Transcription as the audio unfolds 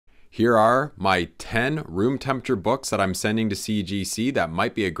Here are my 10 room temperature books that I'm sending to CGC that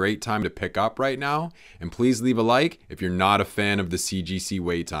might be a great time to pick up right now. And please leave a like if you're not a fan of the CGC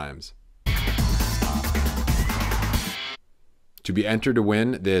wait times. To be entered to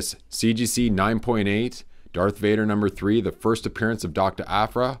win this CGC 9.8 Darth Vader number 3, the first appearance of Dr.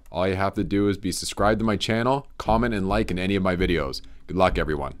 Aphra, all you have to do is be subscribed to my channel, comment and like in any of my videos. Good luck,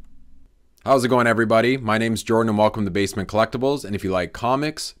 everyone. How's it going, everybody? My name's Jordan and welcome to Basement Collectibles. And if you like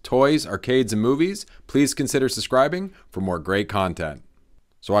comics, toys, arcades, and movies, please consider subscribing for more great content.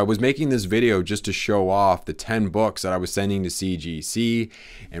 So I was making this video just to show off the 10 books that I was sending to CGC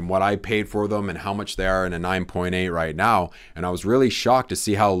and what I paid for them and how much they are in a 9.8 right now. And I was really shocked to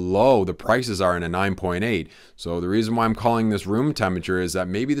see how low the prices are in a 9.8. So the reason why I'm calling this room temperature is that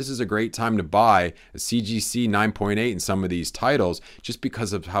maybe this is a great time to buy a CGC 9.8 in some of these titles, just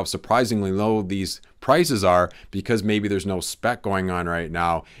because of how surprisingly low these prices are, because maybe there's no spec going on right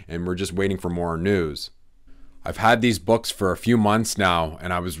now and we're just waiting for more news. I've had these books for a few months now,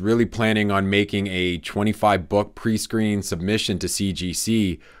 and I was really planning on making a 25 book pre-screen submission to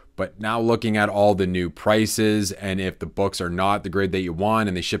CGC, but now looking at all the new prices, and if the books are not the grade that you want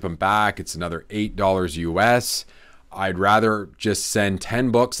and they ship them back, it's another $8 US. I'd rather just send 10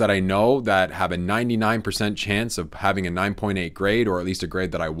 books that I know that have a 99% chance of having a 9.8 grade, or at least a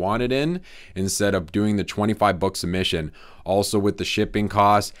grade that I wanted in, instead of doing the 25 book submission. Also with the shipping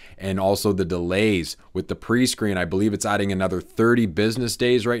costs and also the delays with the pre-screen, I believe it's adding another 30 business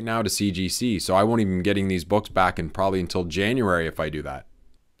days right now to CGC. So I won't even be getting these books back in probably until January if I do that.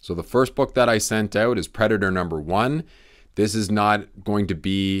 So the first book that I sent out is Predator number 1. This is not going to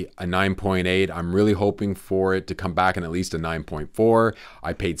be a 9.8. I'm really hoping for it to come back in at least a 9.4.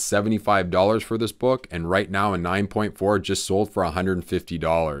 I paid $75 for this book, and right now a 9.4 just sold for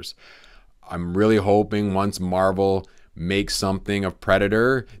 $150. I'm really hoping once Marvel makes something of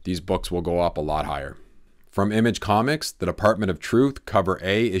Predator, these books will go up a lot higher. From Image Comics, The Department of Truth, Cover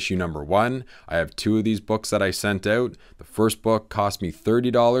A, issue number 1. I have 2 of these books that I sent out. The first book cost me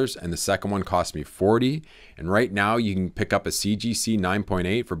 $30 and the second one cost me $40. And right now you can pick up a CGC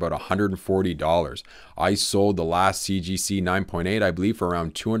 9.8 for about $140. I sold the last CGC 9.8, I believe, for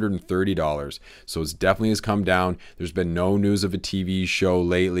around $230. So it definitely has come down. There's been no news of a TV show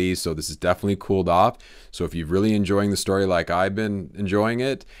lately, so this is definitely cooled off. So if you're really enjoying the story like I've been enjoying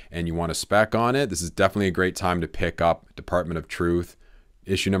it and you want to spec on it, this is definitely a great time to pick up Department of Truth,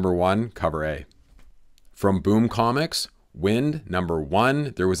 issue number 1, cover A. From Boom Comics, Wind number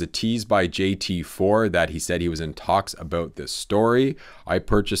 1. There was a tease by JT4 that he said he was in talks about this story. I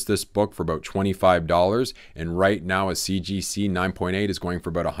purchased this book for about $25, and right now a CGC 9.8 is going for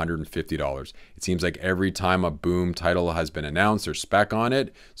about $150. It seems like every time a Boom title has been announced or spec on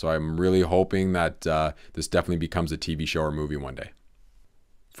it, so I'm really hoping that this definitely becomes a TV show or movie one day.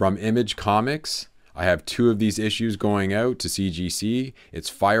 From Image Comics, I have 2 of these issues going out to CGC. It's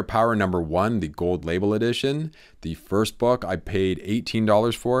Firepower number 1, the gold label edition. The first book I paid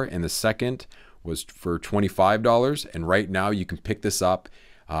 $18 for, and the second was for $25. And right now you can pick this up,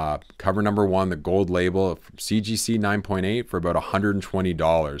 cover number 1, the gold label, CGC 9.8 for about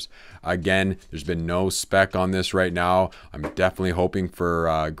 $120. Again, there's been no spec on this right now. I'm definitely hoping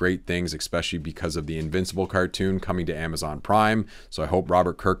for great things, especially because of the Invincible cartoon coming to Amazon Prime. So I hope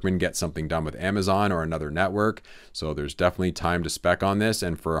Robert Kirkman gets something done with Amazon or another network. So there's definitely time to spec on this,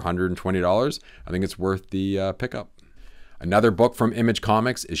 and for $120, I think it's worth the pickup. Another book from Image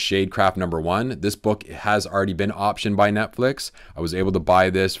Comics is Shadecraft number 1. This book has already been optioned by Netflix. I was able to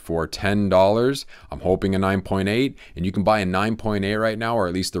buy this for $10. I'm hoping a 9.8, and you can buy a 9.8 right now, or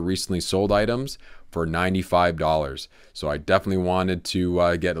at least the recently sold items, for $95. So I definitely wanted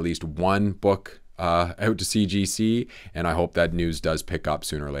to get at least one book out to CGC, and I hope that news does pick up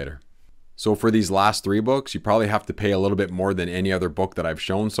sooner or later. So for these last 3 books, you probably have to pay a little bit more than any other book that I've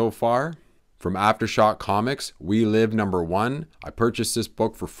shown so far. From Aftershock Comics, We Live number 1. I purchased this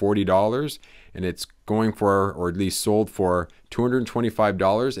book for $40, and it's going for, or at least sold for,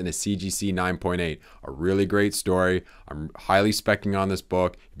 $225 in a CGC 9.8. A really great story. I'm highly specking on this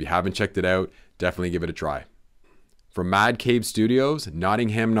book. If you haven't checked it out, definitely give it a try. From Mad Cave Studios,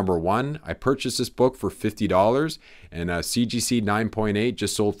 Nottingham number 1. I purchased this book for $50, and a CGC 9.8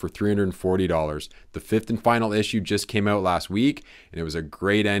 just sold for $340. The 5th and final issue just came out last week, and it was a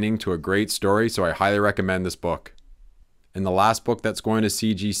great ending to a great story, so I highly recommend this book. And the last book that's going to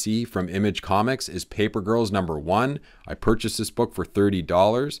CGC from Image Comics is Paper Girls #1. I purchased this book for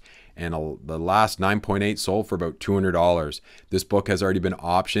 $30 and the last 9.8 sold for about $200. This book has already been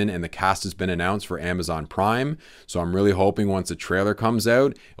optioned and the cast has been announced for Amazon Prime. So I'm really hoping once the trailer comes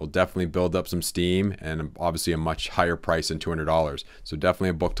out, it'll definitely build up some steam and obviously a much higher price than $200. So definitely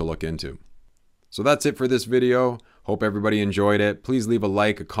a book to look into. So that's it for this video. Hope everybody enjoyed it. Please leave a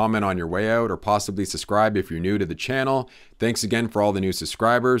like, a comment on your way out, or possibly subscribe if you're new to the channel. Thanks again for all the new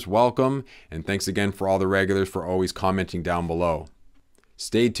subscribers. Welcome. And thanks again for all the regulars for always commenting down below.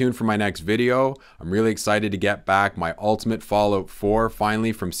 Stay tuned for my next video. I'm really excited to get back my Ultimate Fallout 4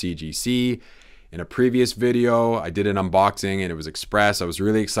 finally from CGC. In a previous video, I did an unboxing and it was express. I was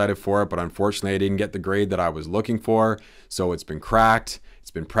really excited for it, but unfortunately I didn't get the grade that I was looking for. So it's been cracked,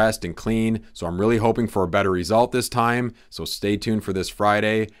 it's been pressed and clean. So I'm really hoping for a better result this time. So stay tuned for this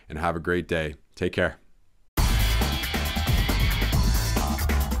Friday and have a great day. Take care.